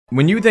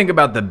When you think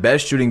about the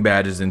best shooting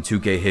badges in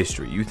 2K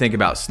history, you think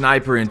about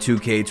Sniper in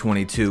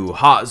 2K22,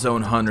 Hot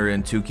Zone Hunter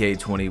in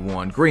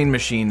 2K21, Green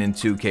Machine in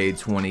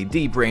 2K20,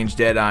 Deep Range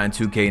Deadeye in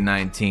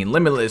 2K19,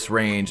 Limitless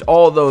Range,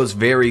 all those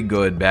very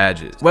good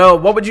badges. Well,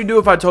 what would you do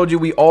if I told you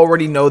we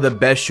already know the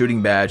best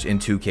shooting badge in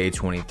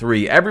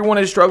 2K23? Everyone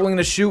is struggling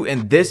to shoot,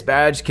 and this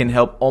badge can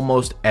help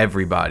almost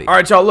everybody. All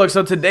right, y'all, look,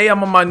 so today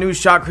I'm on my new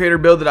shot creator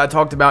build that I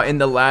talked about in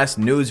the last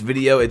news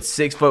video. It's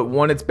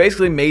 6'1". It's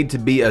basically made to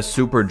be a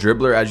super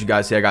dribbler. As you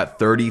guys see, I got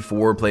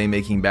 34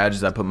 playmaking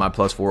badges. I put my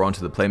 +4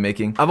 onto the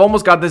playmaking. I've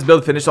almost got this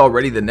build finished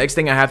already. The next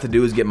thing I have to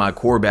do is get my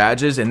core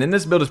badges, and then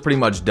this build is pretty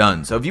much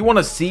done. So if you want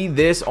to see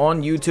this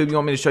on YouTube, you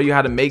want me to show you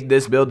how to make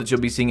this build that you'll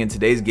be seeing in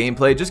today's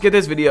gameplay, just get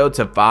this video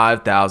to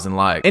 5,000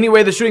 likes.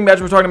 Anyway, the shooting badge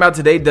we're talking about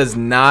today does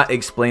not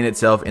explain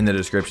itself in the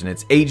description.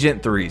 It's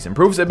Agent 3's.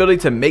 Improves the ability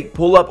to make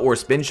pull-up or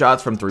spin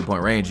shots from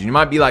 3-point range. And you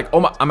might be like,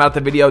 oh, I'm out the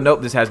video.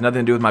 Nope, this has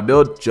nothing to do with my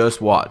build. Just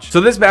watch. So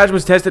this badge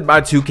was tested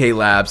by 2K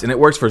Labs, and it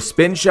works for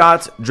spin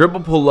shots, dribble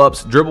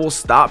pull-ups, dribble,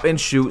 stop and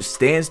shoot,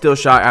 standstill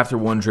shot after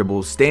one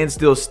dribble,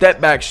 standstill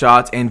step back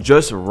shots, and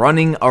just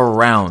running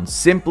around.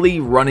 Simply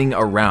running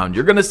around.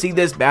 You're gonna see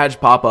this badge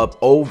pop up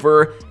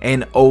over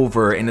and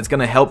over, and it's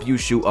gonna help you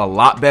shoot a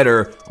lot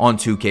better on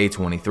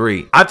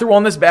 2K23. I threw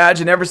on this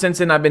badge, and ever since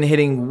then I've been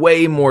hitting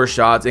way more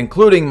shots,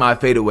 including my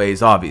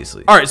fadeaways,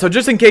 obviously. All right, so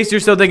just in case you're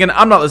still thinking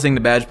I'm not listening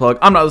to Badge Plug,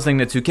 I'm not listening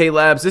to 2K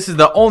Labs, this is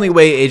the only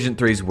way Agent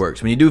 3's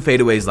works, when you do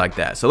fadeaways like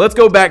that. So let's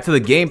go back to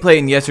the gameplay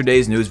in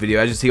yesterday's news video.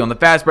 As you see on the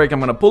fast break, I'm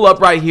gonna pull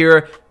up right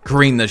here,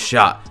 green the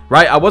shot,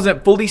 right? I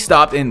wasn't fully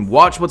stopped, and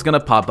watch what's gonna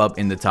pop up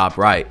in the top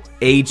right.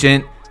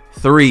 Agent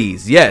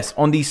 3's, yes,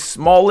 on the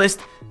smallest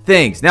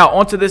things. Now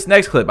onto this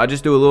next clip. I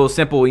just do a little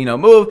simple,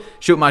 move,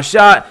 shoot my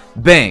shot,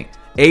 bang.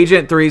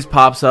 Agent 3's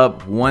pops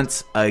up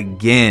once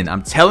again.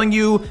 I'm telling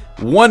you,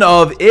 one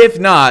of, if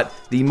not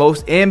the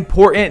most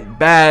important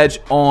badge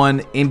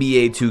on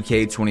NBA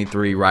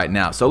 2K23 right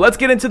now. So let's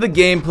get into the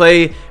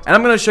gameplay, and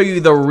I'm gonna show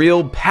you the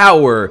real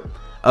power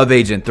of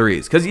Agent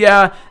 3's, because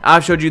yeah,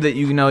 I've showed you that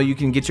you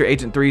can get your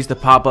Agent 3's to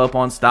pop up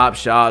on stop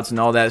shots and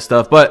all that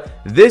stuff, but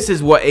this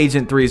is what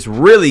Agent 3's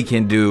really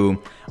can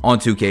do on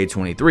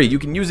 2K23. You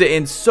can use it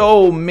in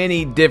so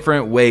many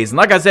different ways, and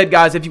like I said,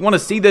 guys, if you want to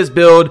see this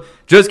build,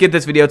 just get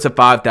this video to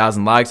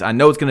 5,000 likes. I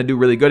know it's going to do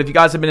really good. If you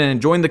guys have been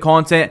enjoying the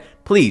content,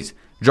 please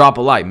drop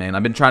a like, man.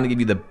 I've been trying to give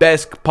you the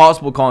best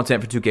possible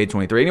content for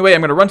 2K23. Anyway,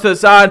 I'm going to run to the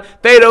side,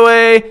 fade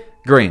away,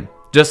 green,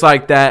 just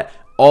like that,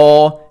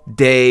 all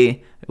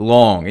day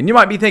long. And you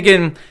might be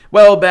thinking,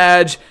 well,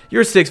 badge,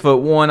 you're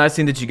 6'1". I've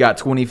seen that you got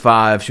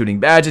 25 shooting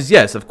badges.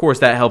 Yes, of course,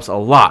 that helps a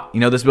lot.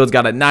 This build's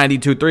got a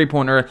 92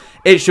 3-pointer.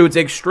 It shoots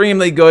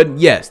extremely good.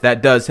 Yes,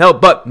 that does help.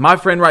 But my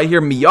friend right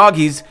here,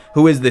 Miyagi's,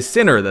 who is the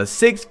center, the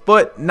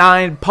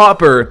 6'9"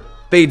 popper,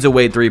 fades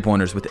away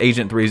 3-pointers with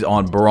Agent 3's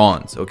on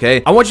bronze,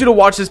 okay? I want you to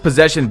watch this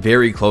possession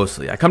very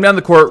closely. I come down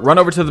the court, run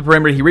over to the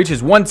perimeter. He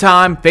reaches one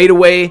time, fade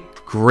away,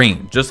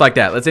 green, just like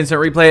that. Let's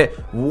instant replay it.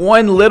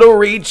 One little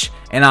reach,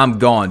 and I'm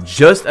gone.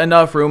 Just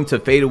enough room to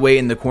fade away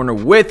in the corner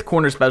with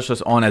corner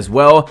specialist on as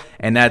well,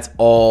 and that's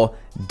all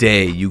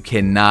day. You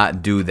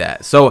cannot do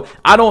that. So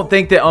I don't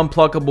think that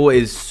Unpluckable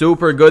is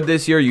super good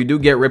this year. You do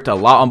get ripped a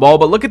lot on ball,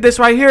 but look at this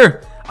right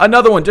here.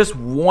 Another one, just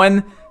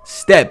one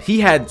step.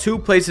 He had two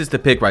places to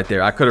pick right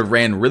there. I could have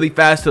ran really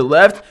fast to the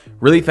left,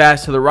 really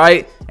fast to the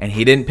right, and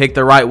he didn't pick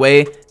the right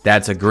way.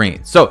 That's a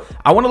green. So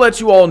I want to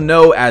let you all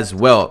know as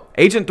well,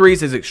 Agent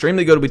 3's is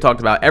extremely good. We talked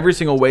about every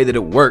single way that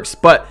it works,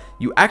 but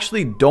you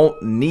actually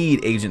don't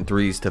need Agent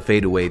 3's to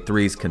fade away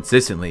 3's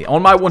consistently.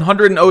 On my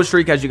 100-0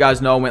 streak, as you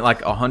guys know, I went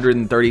like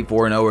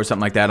 134-0 or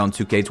something like that on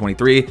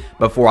 2K23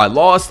 before I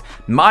lost.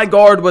 My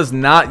guard was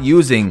not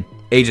using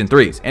Agent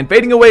 3's and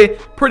fading away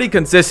pretty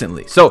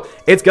consistently. So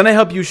it's going to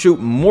help you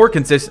shoot more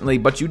consistently,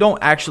 but you don't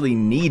actually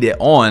need it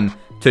on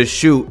to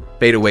shoot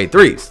fadeaway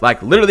 3's.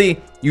 Like literally,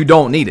 you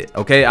don't need it,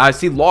 okay? I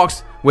see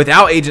locks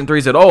without Agent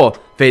 3's at all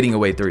fading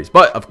away 3's,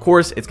 but of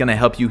course it's going to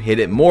help you hit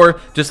it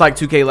more, just like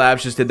 2K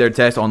Labs just did their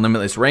test on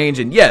Limitless Range.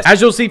 And yes, as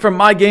you'll see from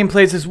my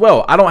gameplays as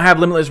well, I don't have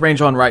Limitless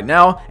Range on right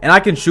now, and I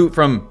can shoot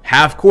from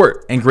half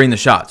court and green the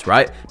shots,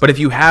 right? But if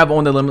you have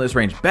on the Limitless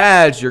Range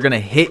badge, you're going to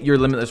hit your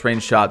Limitless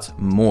Range shots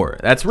more.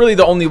 That's really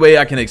the only way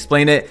I can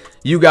explain it.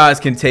 You guys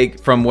can take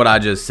from what I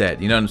just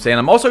said, you know what I'm saying?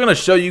 I'm also going to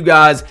show you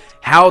guys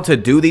how to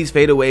do these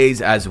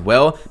fadeaways as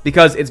well,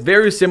 because it's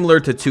very similar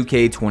to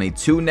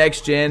 2K22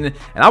 next gen,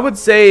 and I would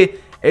say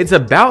it's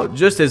about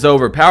just as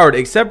overpowered,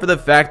 except for the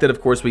fact that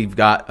of course we've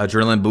got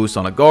adrenaline boost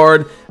on a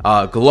guard.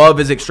 Glove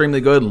is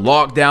extremely good.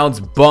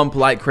 Lockdowns bump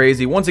like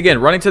crazy. Once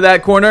again, running to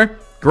that corner,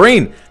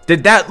 green.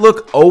 Did that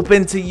look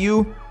open to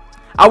you?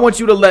 I want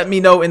you to let me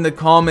know in the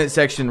comment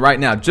section right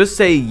now. Just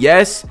say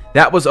yes,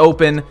 that was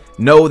open.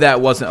 No, that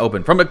wasn't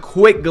open. From a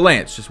quick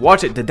glance, just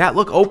watch it. Did that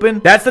look open?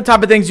 That's the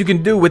type of things you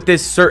can do with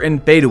this certain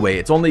fadeaway.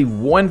 It's only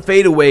one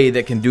fadeaway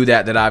that can do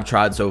that I've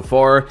tried so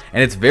far,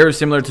 and it's very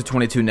similar to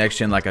 22 Next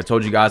Gen. Like I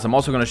told you guys, I'm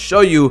also going to show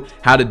you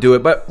how to do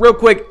it. But real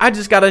quick, I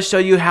just got to show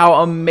you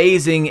how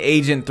amazing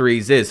Agent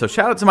 3s is. So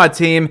shout out to my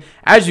team.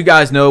 As you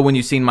guys know, when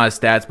you've seen my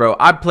stats, bro,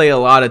 I play a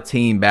lot of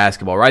team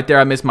basketball. Right there,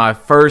 I missed my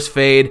first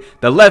fade.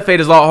 The left fade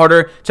is a lot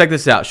harder. Check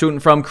this out. Shooting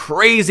from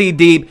crazy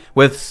deep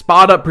with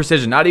spot up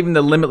precision. Not even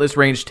the limitless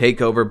range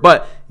takeover.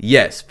 But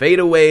yes,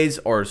 fadeaways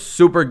are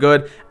super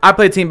good. I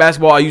play team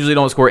basketball. I usually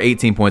don't score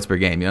 18 points per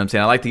game. You know what I'm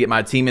saying? I like to get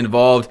my team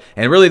involved.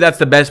 And really, that's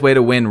the best way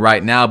to win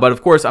right now. But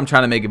of course, I'm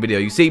trying to make a video.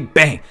 You see,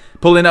 bang,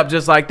 pulling up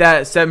just like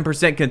that,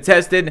 7%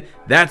 contested.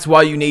 That's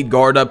why you need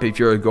guard up if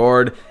you're a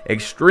guard.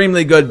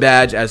 Extremely good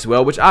badge as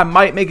well, which I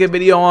might make a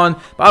video on,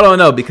 but I don't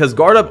know, because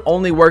guard up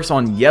only works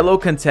on yellow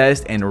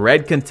contest and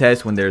red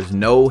contest when there's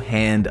no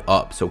hand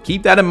up. So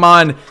keep that in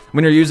mind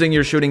when you're using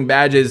your shooting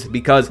badges,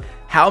 because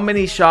how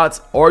many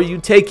shots are you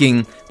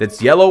taking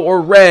that's yellow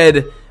or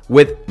red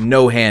with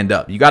no hand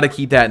up? You got to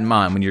keep that in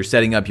mind when you're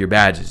setting up your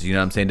badges. You know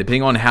what I'm saying?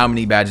 Depending on how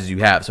many badges you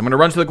have. So I'm going to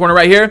run to the corner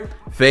right here,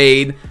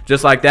 fade,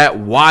 just like that,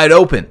 wide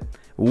open.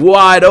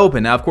 Wide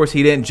open. Now, of course,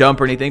 he didn't jump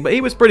or anything, but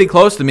he was pretty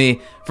close to me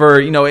for,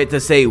 you know, it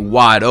to say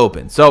wide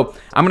open. So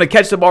I'm going to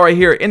catch the ball right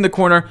here in the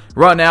corner,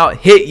 run out,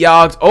 hit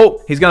Yogs.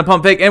 Oh, he's going to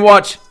pump fake and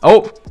watch.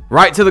 Oh,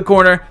 right to the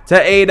corner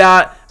to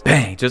A-Dot.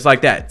 Bang, just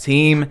like that.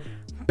 Team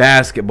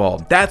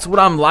basketball. That's what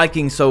I'm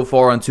liking so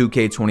far on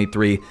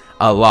 2K23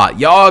 a lot.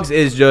 Yogs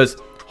is just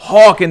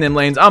hawking them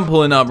lanes. I'm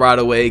pulling up right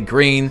away.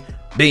 Green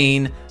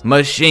bean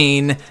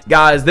machine.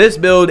 Guys, this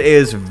build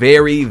is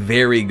very,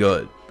 very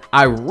good.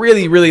 I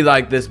really, really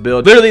like this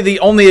build. Literally, the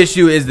only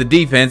issue is the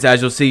defense.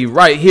 As you'll see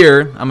right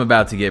here, I'm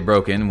about to get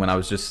broken when I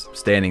was just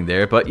standing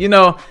there. But, you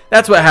know,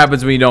 that's what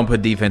happens when you don't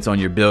put defense on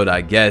your build, I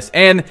guess.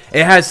 And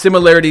it has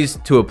similarities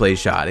to a play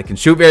shot. It can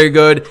shoot very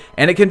good,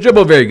 and it can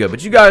dribble very good.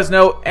 But you guys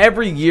know,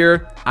 every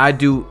year, I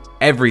do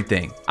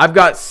everything. I've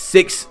got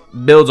 6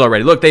 builds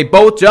already. Look, they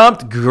both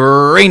jumped.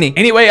 Greeny.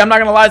 Anyway, I'm not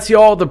gonna lie to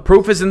y'all, the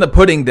proof is in the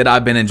pudding that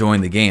I've been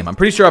enjoying the game. I'm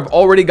pretty sure I've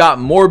already got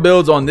more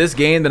builds on this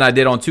game than I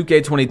did on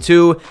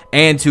 2K22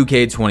 and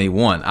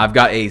 2K21. I've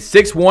got a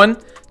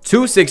 6'1",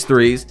 2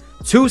 6'3s,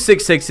 2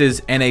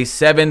 6'6s, and a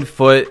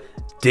 7-foot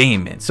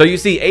demon. So you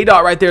see,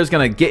 A-Dot right there is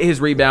going to get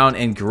his rebound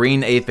and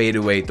green a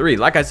fadeaway 3.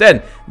 Like I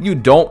said, you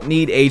don't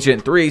need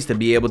Agent 3s to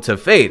be able to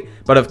fade.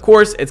 But of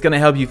course, it's going to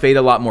help you fade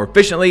a lot more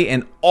efficiently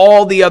and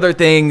all the other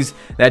things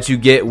that you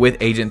get with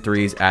Agent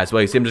 3s as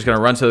well. You see, I'm just going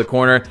to run to the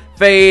corner,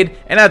 fade,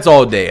 and that's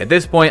all day. At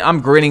this point, I'm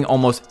greening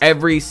almost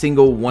every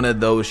single one of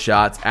those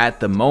shots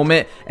at the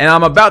moment. And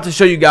I'm about to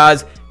show you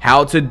guys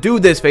how to do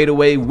this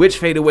fadeaway, which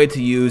fadeaway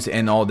to use,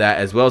 and all that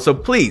as well. So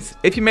please,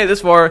 if you made it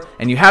this far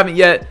and you haven't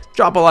yet,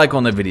 drop a like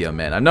on the video,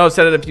 man. I know I've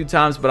said it a few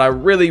times, but I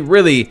really,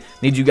 really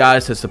need you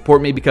guys to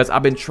support me because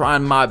I've been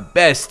trying my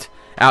best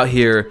out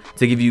here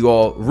to give you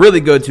all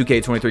really good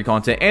 2K23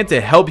 content and to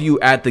help you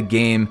at the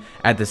game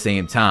at the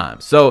same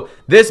time. So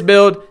this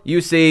build you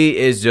see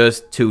is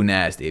just too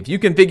nasty. If you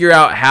can figure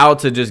out how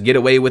to just get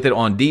away with it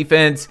on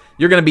defense,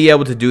 you're going to be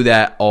able to do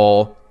that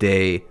all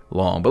day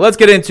long. But let's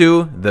get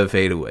into the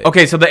fadeaway.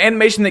 Okay, so the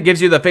animation that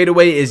gives you the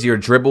fadeaway is your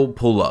dribble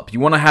pull up. You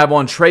want to have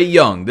on Trae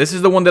Young. This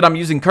is the one that I'm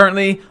using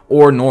currently,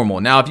 or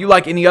normal. Now, if you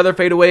like any other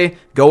fadeaway,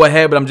 go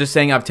ahead, but I'm just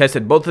saying I've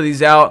tested both of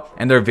these out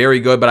and they're very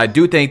good, but I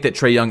do think that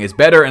Trae Young is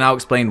better, and I'll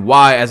explain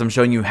why as I'm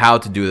showing you how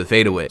to do the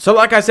fadeaway. So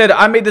like I said,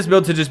 I made this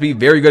build to just be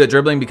very good at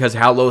dribbling because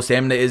how low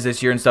stamina is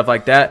this year and stuff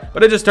like that,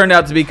 but it just turned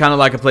out to be kind of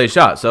like a play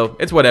shot, so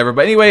it's whatever.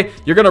 But anyway,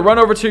 you're going to run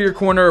over to your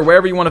corner or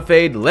wherever you want to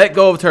fade, let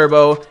go of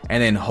turbo,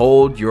 and then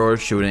hold your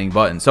shooting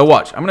button. So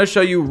watch, I'm going to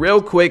show you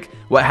real quick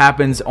what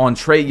happens on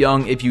Trae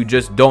Young if you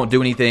just don't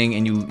do anything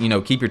and you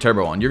know, keep your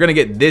turbo on. You're going to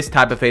get this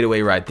type of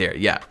fadeaway right there.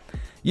 Yeah,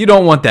 you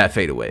don't want that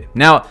fadeaway.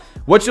 Now,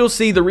 what you'll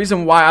see, the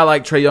reason why I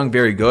like Trae Young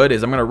very good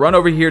is I'm going to run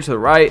over here to the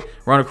right,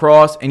 run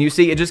across, and you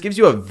see it just gives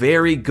you a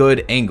very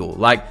good angle.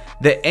 Like,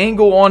 the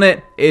angle on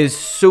it is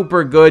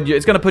super good.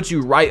 It's going to put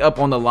you right up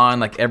on the line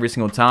like every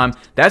single time.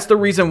 That's the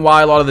reason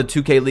why a lot of the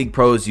 2K League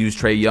pros used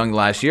Trae Young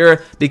last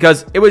year,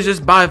 because it was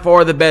just by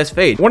far the best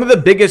fade. One of the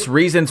biggest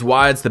reasons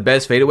why it's the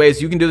best fadeaway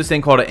is you can do this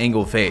thing called an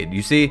angle fade.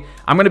 You see,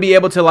 I'm going to be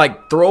able to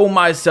like throw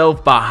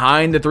myself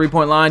behind the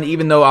 3-point line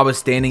even though I was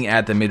standing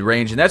at the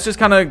mid-range, and that's just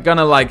kind of going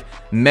to like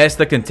mess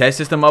the contest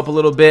system up a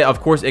little bit.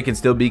 Of course, it can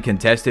still be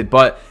contested,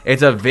 but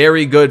it's a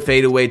very good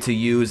fadeaway to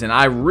use, and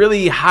I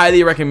really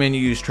highly recommend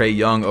you use Trae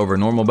Young over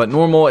normal, but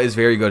normal is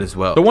very good as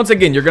well. So once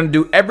again, you're going to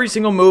do every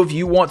single move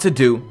you want to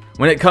do.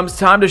 When it comes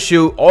time to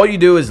shoot, all you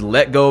do is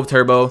let go of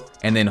turbo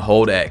and then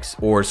hold X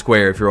or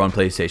square if you're on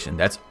PlayStation.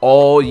 That's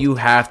all you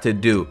have to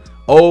do.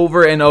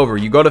 over and over.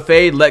 You go to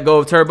fade, let go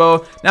of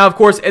turbo. Now, of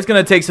course, it's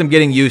going to take some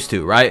getting used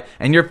to, right?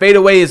 And your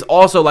fadeaway is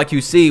also, like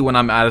you see when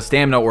I'm out of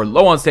stamina or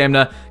low on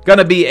stamina, going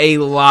to be a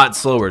lot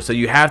slower. So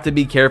you have to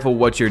be careful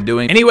what you're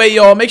doing. Anyway,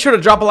 y'all, make sure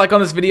to drop a like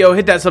on this video,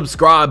 hit that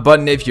subscribe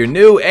button if you're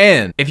new,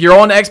 and if you're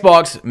on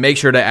Xbox, make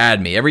sure to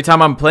add me. Every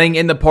time I'm playing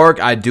in the park,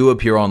 I do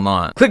appear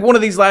online. Click one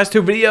of these last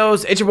 2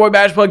 videos. It's your boy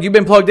Badgeplug. You've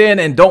been plugged in,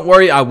 and don't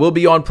worry, I will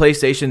be on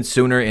PlayStation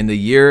sooner in the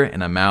year,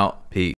 and I'm out.